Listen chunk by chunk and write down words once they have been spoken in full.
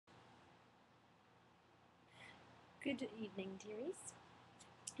Good evening, dearies.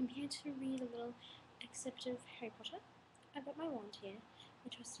 I'm here to read a little excerpt of Harry Potter. I've got my wand here, my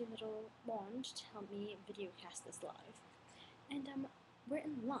trusty little wand to help me videocast this live. And we're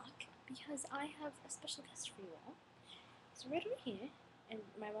in luck because I have a special guest for you all. So right over here, and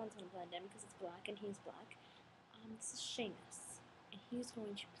my wand's going to blend in because it's black and he's black. This is Seamus, and he's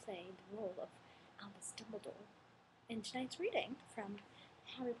going to play the role of Albus Dumbledore in tonight's reading from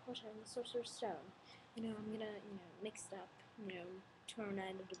Harry Potter and the Sorcerer's Stone. I'm gonna, mix it up, tomorrow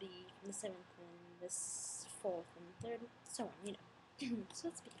night it'll be from the 7th and this 4th and 3rd, so on, So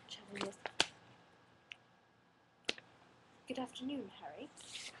let's begin, shall we? Good afternoon, Harry,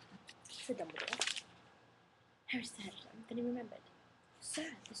 said Dumbledore. Harry stared at him, then he remembered. Sir,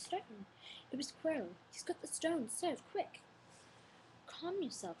 the stone! It was Quirrell. He's got the stone. Serve, quick! Calm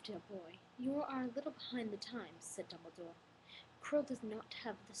yourself, dear boy. You are a little behind the times, said Dumbledore. Quirrell does not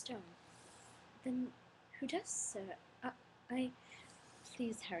have the stone. Then who does, sir?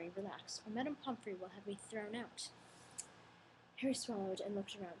 Please, Harry, relax, or Madame Pomfrey will have me thrown out. Harry swallowed and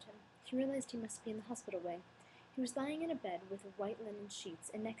looked around him. He realized he must be in the hospital wing. He was lying in a bed with white linen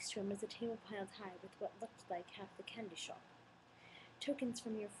sheets, and next to him was a table piled high with what looked like half the candy shop. Tokens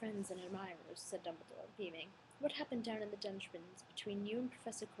from your friends and admirers, said Dumbledore, beaming. What happened down in the dungeons between you and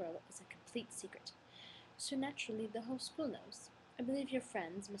Professor Quirrell is a complete secret. So naturally the whole school knows. I believe your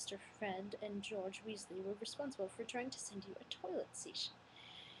friends, Mr. Fred and George Weasley, were responsible for trying to send you a toilet seat.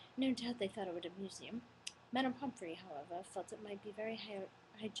 No doubt they thought it would amuse you. Madame Pomfrey, however, felt it might be very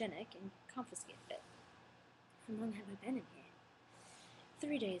hygienic and confiscated it. How long have I been in here?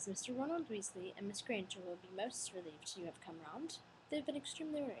 3 days. Mr. Ronald Weasley and Miss Granger will be most relieved you have come round. They've been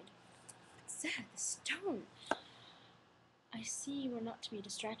extremely worried. But, sir, the stone! I see you are not to be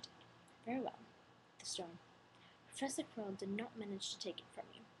distracted. Very well. The stone. Professor Quirrell did not manage to take it from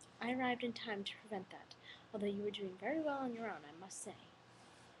you. I arrived in time to prevent that, although you were doing very well on your own, I must say.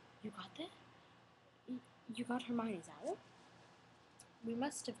 You got there? You got Hermione's owl? We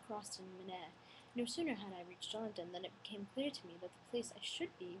must have crossed in midair. No sooner had I reached London than it became clear to me that the place I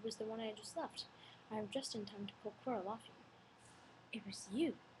should be was the one I had just left. I arrived just in time to pull Quirrell off you. It was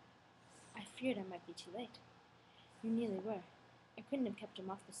you. I feared I might be too late. You nearly were. I couldn't have kept him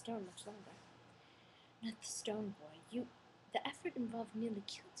off the stone much longer. Not the stone, boy. The effort involved nearly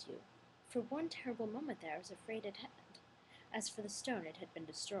killed you. For one terrible moment there I was afraid it had. As for the stone, it had been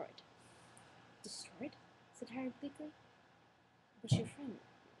destroyed. Destroyed? Said Harry bleakly. But your friend,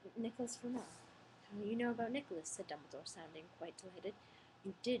 Nicholas Flamel. How do you know about Nicholas? Said Dumbledore, sounding quite delighted.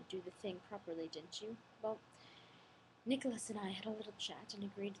 You did do the thing properly, didn't you? Well, Nicholas and I had a little chat and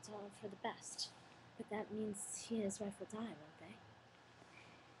agreed it's all for the best. But that means he and his wife will die, won't they?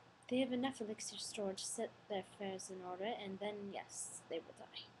 They have enough elixir stored to set their affairs in order, and then, yes, they will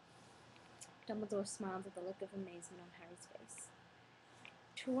die. Dumbledore smiled at the look of amazement on Harry's face.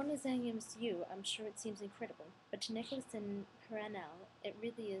 To one as young as you, I'm sure it seems incredible, but to Nicholas and Perenelle, it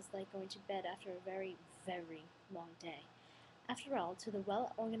really is like going to bed after a very, very long day. After all, to the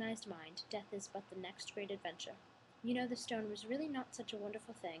well-organized mind, death is but the next great adventure. You know, the stone was really not such a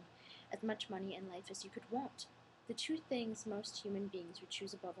wonderful thing, as much money and life as you could want. The two things most human beings would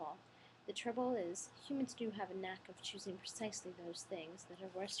choose above all. The trouble is, humans do have a knack of choosing precisely those things that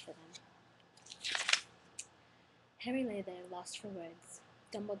are worst for them. Harry lay there, lost for words.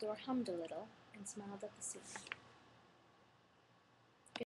 Dumbledore hummed a little and smiled at the ceiling.